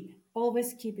we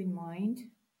always keep in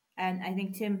mind, and I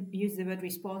think Tim used the word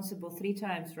responsible 3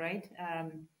 times, right?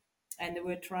 And the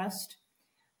word trust.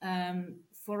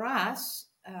 For us,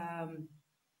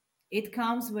 it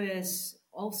comes with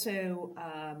also,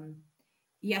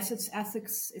 yes, it's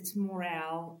ethics, it's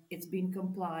morale, it's being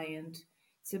compliant,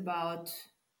 it's about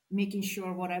making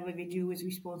sure whatever we do is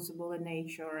responsible in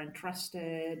nature and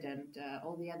trusted and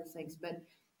all the other things. But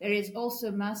there is also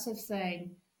a massive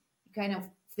thing you kind of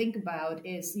think about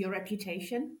is your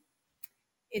reputation.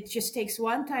 It just takes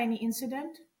one tiny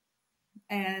incident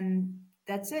and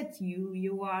that's it.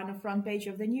 You are on the front page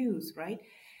of the news, right?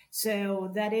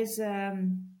 So that is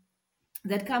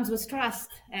that comes with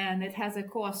trust, and it has a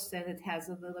cost, and it has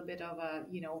a little bit of a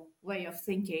way of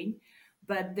thinking.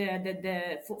 But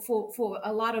for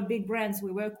a lot of big brands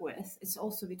we work with, it's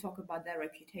also, we talk about their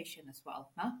reputation as well,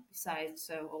 huh?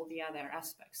 Besides all the other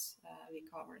aspects we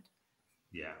covered.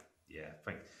 Yeah.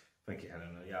 Thank you,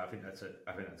 Helena. Yeah, I think that's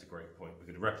a great point,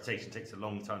 because the reputation takes a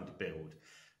long time to build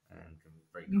and can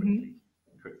very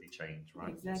quickly change, right?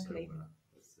 Exactly.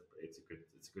 So, it's a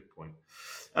good point.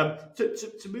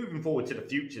 So moving forward to the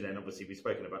future, then obviously we've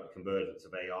spoken about the convergence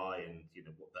of AI and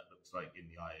what that looks like in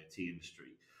the IoT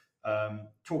industry.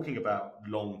 Talking about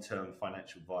long-term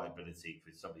financial viability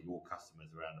for some of your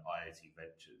customers around IoT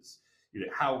ventures,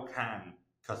 how can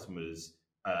customers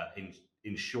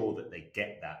ensure that they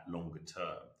get that longer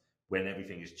term when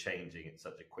everything is changing at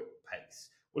such a quick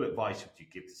pace? What advice would you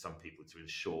give to some people to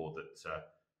ensure that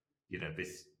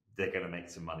they're going to make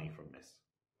some money from this?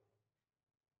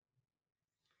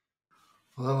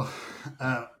 Well,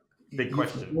 big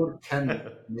question.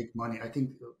 Can make money. I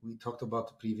think we talked about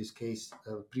the previous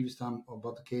time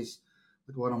about the case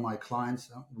with one of my clients.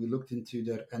 We looked into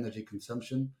their energy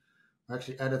consumption. We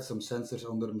actually added some sensors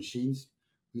on their machines.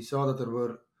 We saw that there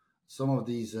were some of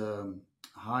these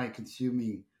high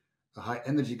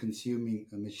energy consuming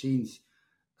machines.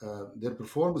 Their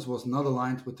performance was not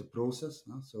aligned with the process.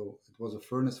 So it was a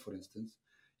furnace, for instance.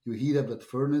 You heat up that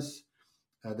furnace.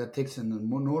 That takes an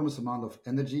enormous amount of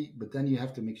energy, but then you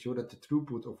have to make sure that the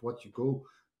throughput of what you go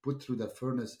put through that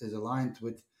furnace is aligned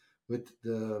with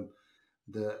the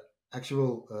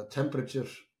actual temperature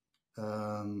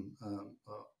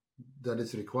that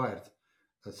is required.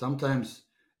 Sometimes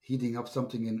heating up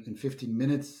something in 15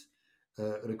 minutes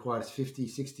requires 50,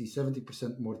 60,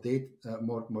 70% more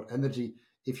energy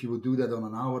if you would do that on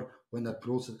an hour when that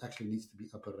process actually needs to be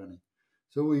up and running.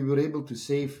 So we were able to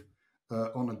save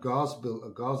on a gas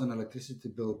and electricity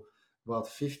bill, about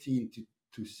 15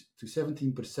 to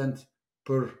 17%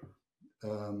 per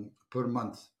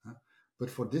month. But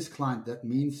for this client, that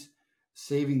means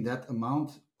saving that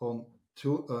amount on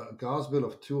a gas bill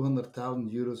of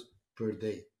 200,000 euros per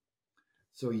day.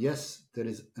 So yes, there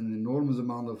is an enormous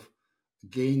amount of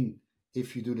gain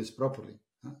if you do this properly.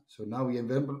 So now we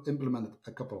have implemented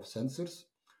a couple of sensors.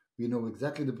 We know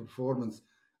exactly the performance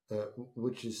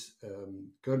which is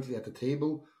currently at the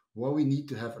table, what we need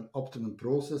to have an optimum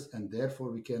process, and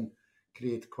therefore we can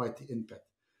create quite the impact.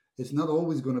 It's not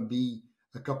always going to be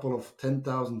a couple of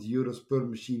 10,000 euros per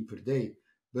machine per day,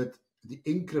 but the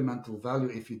incremental value,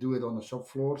 if you do it on a shop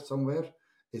floor somewhere,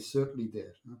 is certainly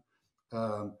there.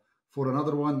 For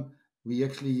another one, we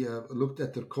actually looked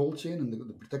at their cold chain and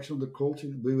the protection of the cold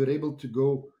chain. We were able to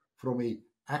go from a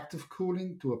active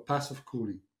cooling to a passive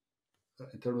cooling.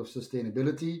 In terms of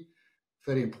sustainability,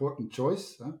 very important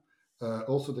choice.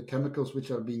 Also, the chemicals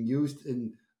which are being used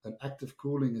in an active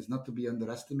cooling is not to be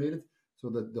underestimated. So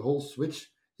that the whole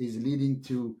switch is leading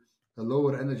to a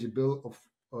lower energy bill of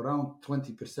around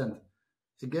 20%.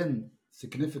 Again,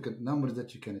 significant numbers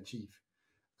that you can achieve.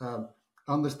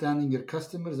 Understanding your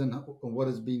customers and what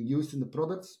is being used in the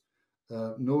products,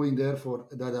 knowing therefore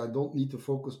that I don't need to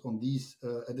focus on these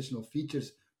additional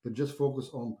features, but just focus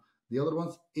on the other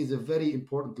ones, is a very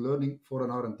important learning for an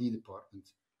R&D department.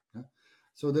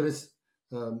 So there is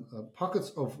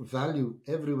pockets of value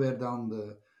everywhere down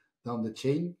the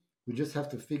chain. We just have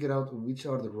to figure out which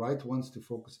are the right ones to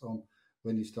focus on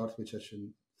when you start with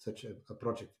such a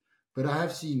project. But I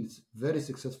have seen very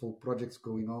successful projects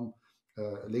going on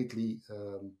lately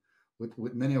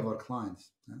with many of our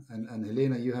clients. And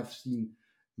Helena, you have seen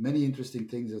many interesting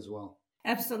things as well.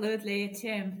 Absolutely,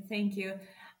 Tim. Thank you.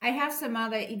 I have some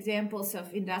other examples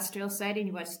of industrial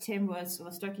setting, what Tim was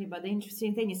talking about. The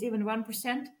interesting thing is even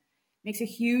 1% makes a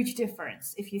huge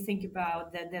difference if you think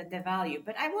about the value.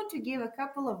 But I want to give a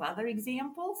couple of other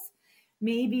examples,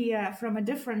 maybe from a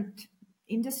different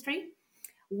industry,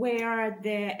 where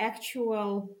the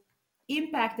actual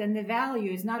impact and the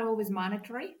value is not always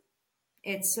monetary.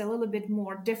 It's a little bit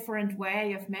more different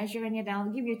way of measuring it.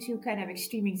 I'll give you two kind of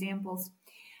extreme examples.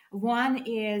 One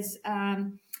is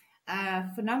for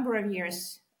a number of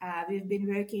years, we've been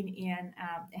working in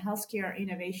the healthcare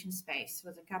innovation space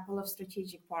with a couple of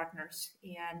strategic partners,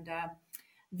 and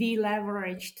we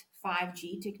leveraged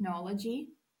 5G technology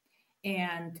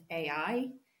and AI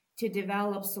to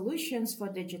develop solutions for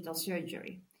digital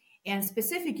surgery. And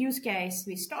specific use case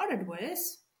we started with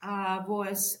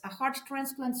was a heart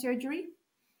transplant surgery,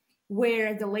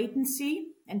 where the latency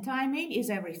and timing is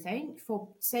everything for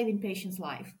saving patients'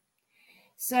 life.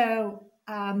 So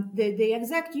the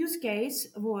exact use case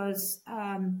was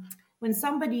when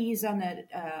somebody is on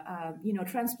a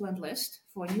transplant list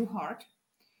for a new heart.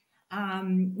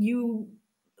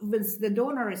 Once the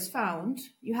donor is found,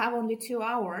 you have only 2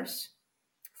 hours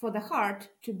for the heart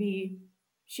to be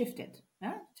shifted,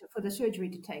 for the surgery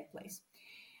to take place.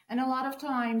 And a lot of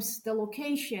times the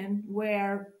location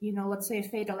where, let's say a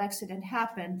fatal accident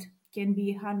happened can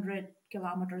be 100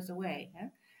 kilometers away.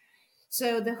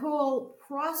 So the whole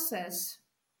process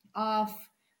of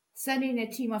sending a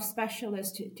team of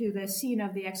specialists to the scene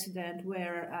of the accident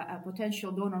where a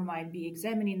potential donor might be,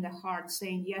 examining the heart,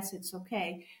 saying, yes, it's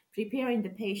okay, preparing the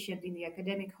patient in the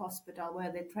academic hospital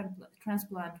where the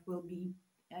transplant will be,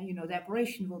 the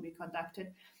operation will be conducted.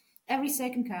 Every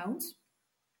second counts.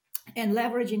 And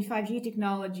leveraging 5G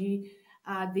technology,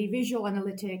 the visual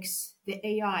analytics, the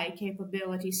AI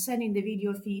capabilities, sending the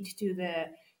video feed to the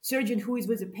surgeon who is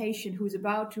with a patient who is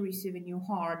about to receive a new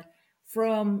heart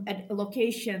from a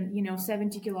location,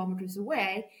 70 kilometers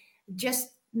away,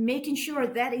 just making sure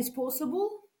that is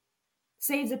possible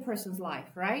saves a person's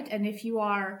life, right? And if you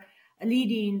are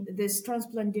leading this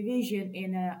transplant division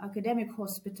in an academic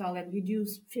hospital and you do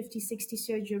 50, 60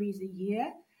 surgeries a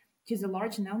year, which is a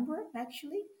large number,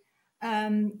 actually,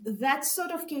 that sort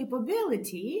of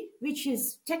capability, which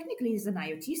is technically is an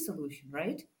IoT solution,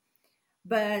 right?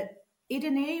 But it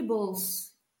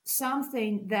enables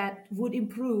something that would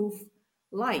improve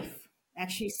life,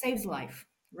 actually saves life,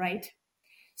 right?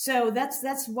 So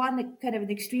that's one kind of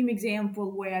an extreme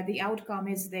example where the outcome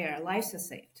is there, lives are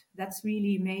saved. That's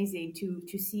really amazing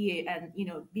to see it and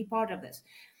be part of this,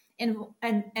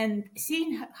 and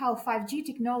seeing how 5G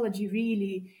technology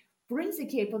really brings the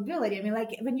capability. I mean,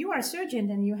 like when you are a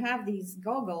surgeon and you have these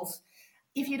goggles,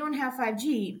 if you don't have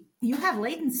 5G, you have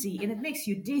latency and it makes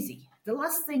you dizzy. The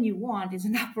last thing you want is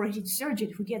an operating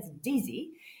surgeon who gets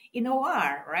dizzy in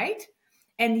OR, right?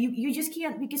 And you just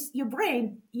can't, because your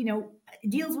brain,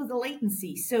 deals with the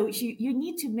latency. So you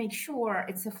need to make sure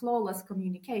it's a flawless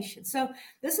communication. So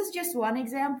this is just one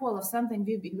example of something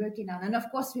we've been working on. And of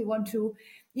course, we want to,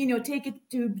 take it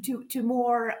to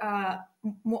more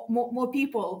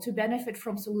people to benefit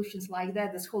from solutions like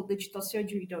that, this whole digital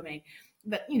surgery domain.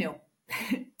 But,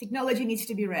 technology needs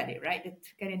to be ready, right? It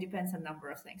kind of depends on a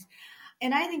number of things.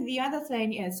 And I think the other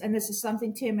thing is, and this is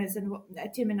something Tim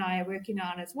and I are working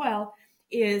on as well,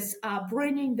 is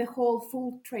bringing the whole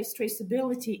full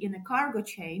traceability in a cargo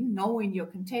chain, knowing your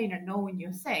container, knowing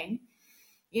your thing,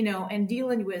 and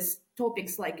dealing with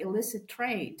topics like illicit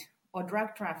trade or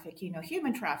drug trafficking or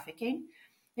human trafficking.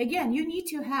 Again, you need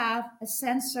to have a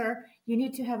sensor, you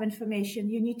need to have information,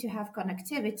 you need to have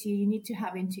connectivity, you need to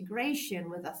have integration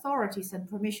with authorities and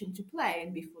permission to play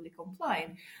and be fully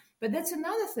compliant. But that's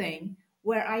another thing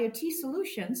where IoT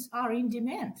solutions are in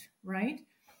demand, right?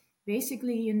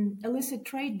 Basically in illicit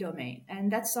trade domain.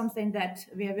 And that's something that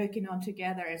we are working on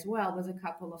together as well with a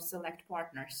couple of select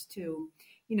partners to,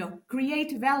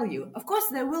 create value. Of course,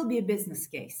 there will be a business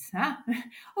case, huh?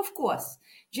 Of course.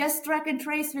 Just track and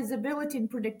trace visibility and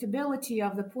predictability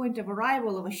of the point of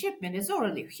arrival of a shipment is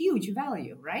already huge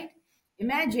value, right?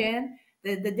 Imagine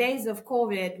the days of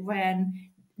COVID when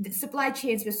the supply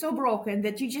chains were so broken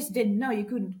that you just didn't know you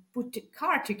couldn't put a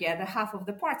car together, half of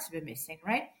the parts were missing,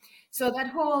 right? So that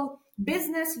whole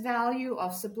business value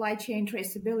of supply chain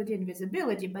traceability and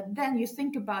visibility, but then you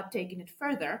think about taking it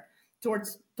further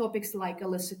towards topics like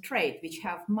illicit trade, which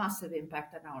have massive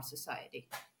impact on our society.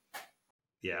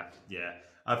 Yeah.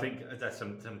 I think that's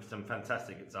some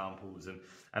fantastic examples,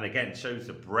 and again shows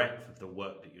the breadth of the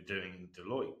work that you're doing in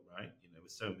Deloitte, right?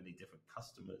 With so many different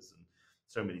customers and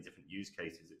so many different use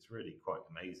cases, it's really quite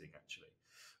amazing, actually.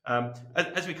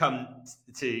 As we come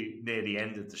to near the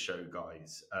end of the show,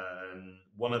 guys,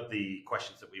 one of the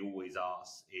questions that we always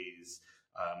ask is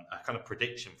a kind of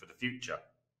prediction for the future.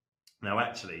 Now,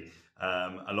 actually,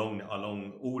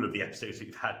 along all of the episodes that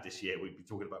we've had this year, we've been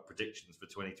talking about predictions for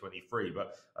 2023,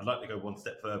 but I'd like to go one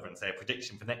step further and say a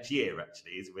prediction for next year,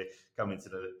 actually, as we're coming to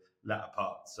the latter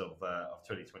parts of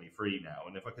 2023 now.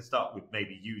 And if I could start with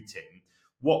maybe you, Tim,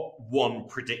 what one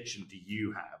prediction do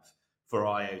you have for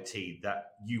IoT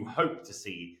that you hope to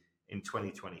see in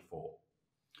 2024?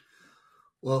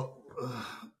 Well,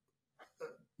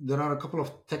 there are a couple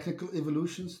of technical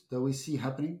evolutions that we see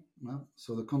happening.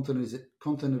 So the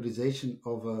containerization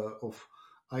of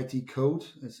IT code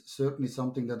is certainly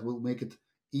something that will make it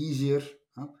easier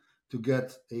to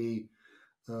get a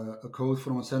code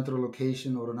from a central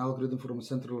location or an algorithm from a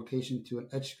central location to an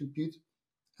edge compute.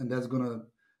 And that's going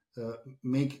to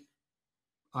make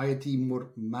IoT more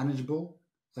manageable.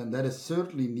 And that is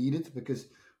certainly needed because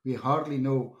we hardly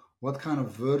know what kind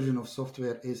of version of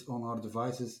software is on our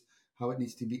devices, how it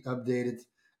needs to be updated,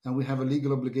 and we have a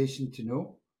legal obligation to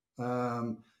know.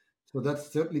 So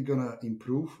that's certainly going to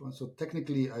improve. So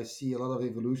technically, I see a lot of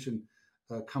evolution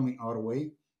coming our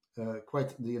way,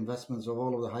 quite the investments of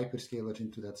all of the hyperscalers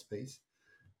into that space.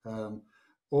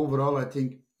 Overall, I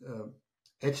think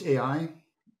edge AI,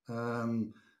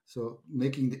 so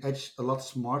making the edge a lot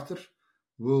smarter,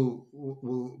 will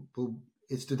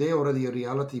it's today already a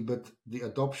reality, but the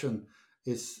adoption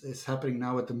is happening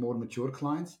now at the more mature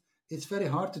clients. It's very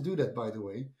hard to do that, by the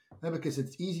way, because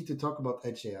it's easy to talk about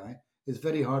edge AI. It's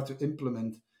very hard to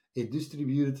implement a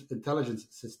distributed intelligence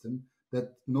system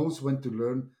that knows when to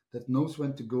learn, that knows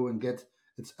when to go and get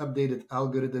its updated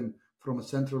algorithm from a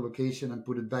central location and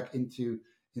put it back into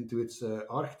its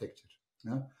architecture.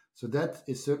 Yeah? So that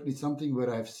is certainly something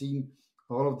where I've seen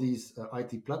all of these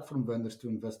IT platform vendors to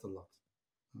invest a lot.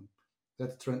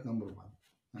 That's trend number one.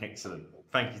 Excellent.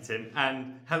 Thank you, Tim.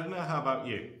 And Helena, how about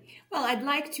you? Well, I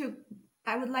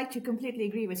would like to completely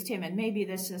agree with Tim, and maybe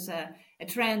this is a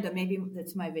trend, or maybe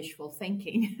that's my wishful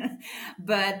thinking.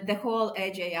 But the whole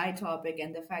edge AI topic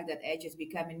and the fact that edge is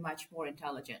becoming much more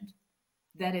intelligent,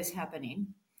 that is happening.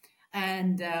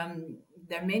 And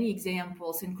there are many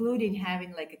examples, including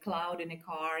having like a cloud in a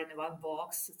car in one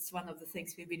box. It's one of the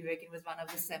things we've been working with one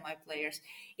of the semi players.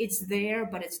 It's there,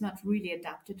 but it's not really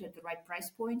adapted at the right price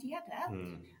point yet.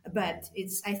 But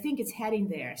I think it's heading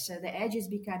there. So the edge is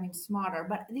becoming smarter.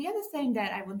 But the other thing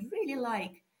that I would really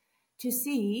like to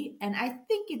see, and I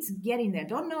think it's getting there,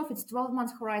 don't know if it's 12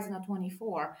 months horizon or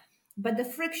 24, but the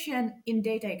friction in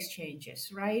data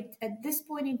exchanges, right? At this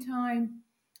point in time,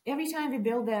 every time we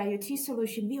build the IoT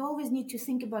solution, we always need to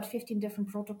think about 15 different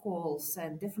protocols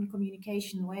and different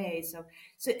communication ways.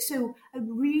 So I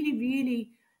really,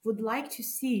 really would like to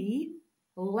see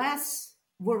less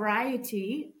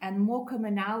variety and more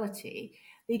commonality,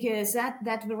 because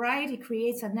that variety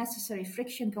creates unnecessary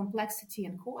friction, complexity,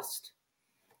 and cost.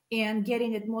 And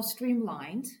getting it more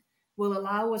streamlined will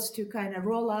allow us to kind of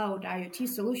roll out IoT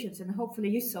solutions, and hopefully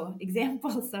you saw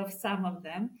examples of some of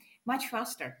them, much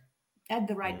faster at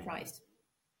the right price.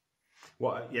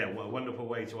 Well, yeah, what a wonderful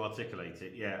way to articulate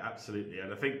it. Yeah, absolutely.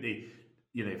 And I think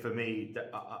for me,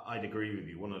 I'd agree with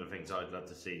you. One of the things I'd love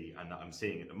to see, and that I'm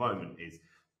seeing at the moment, is,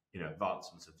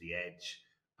 advancements of the edge,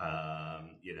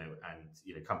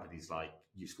 and companies like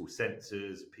Useful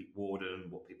Sensors, Peak Warden,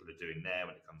 what people are doing there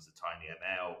when it comes to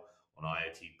TinyML on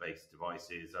IoT-based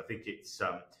devices. I think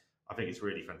it's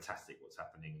really fantastic what's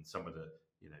happening, and some of the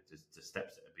the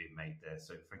steps that are being made there.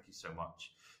 So thank you so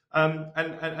much. And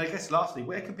I guess lastly,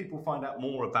 where can people find out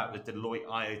more about the Deloitte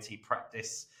IoT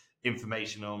practice,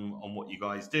 information on what you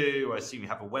guys do? I assume you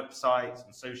have a website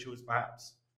and socials,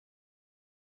 perhaps.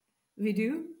 We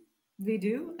do. We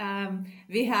do.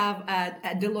 We have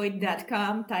at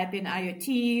Deloitte.com, type in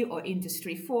IoT or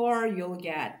Industry 4, you'll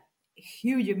get a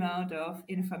huge amount of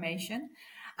information.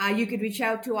 You could reach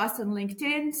out to us on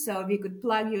LinkedIn, so we could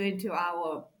plug you into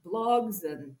our blogs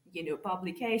and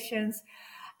publications.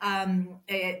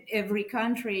 Every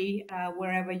country,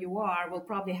 wherever you are, will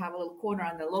probably have a little corner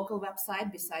on the local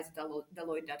website besides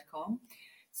Deloitte.com.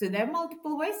 So there are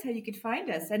multiple ways how you could find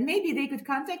us. And maybe they could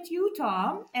contact you,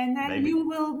 Tom, and then you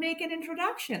will make an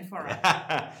introduction for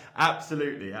us.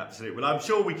 Absolutely. Well, I'm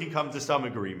sure we can come to some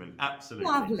agreement.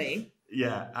 Absolutely. Lovely.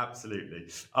 Yeah, absolutely.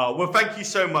 Well, thank you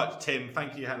so much, Tim.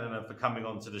 Thank you, Helena, for coming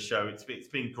on to the show. It's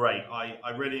been great.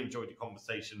 I really enjoyed the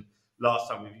conversation last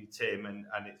time with you, Tim, and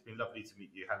it's been lovely to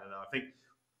meet you, Helena.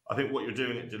 I think what you're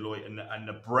doing at Deloitte and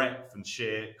the breadth and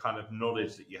sheer kind of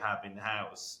knowledge that you have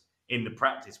in-house in the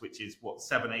practice, which is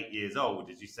 7-8 years old,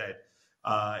 as you said,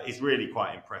 is really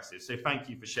quite impressive. So thank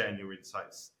you for sharing your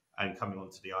insights and coming on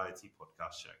to the IoT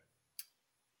podcast show.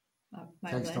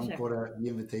 Thanks, Tom, for the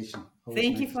invitation.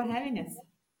 Thank you for having us.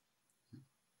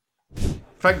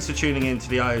 Thanks for tuning in to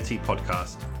the IoT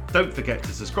podcast. Don't forget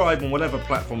to subscribe on whatever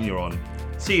platform you're on.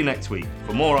 See you next week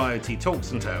for more IoT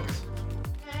talks and tales.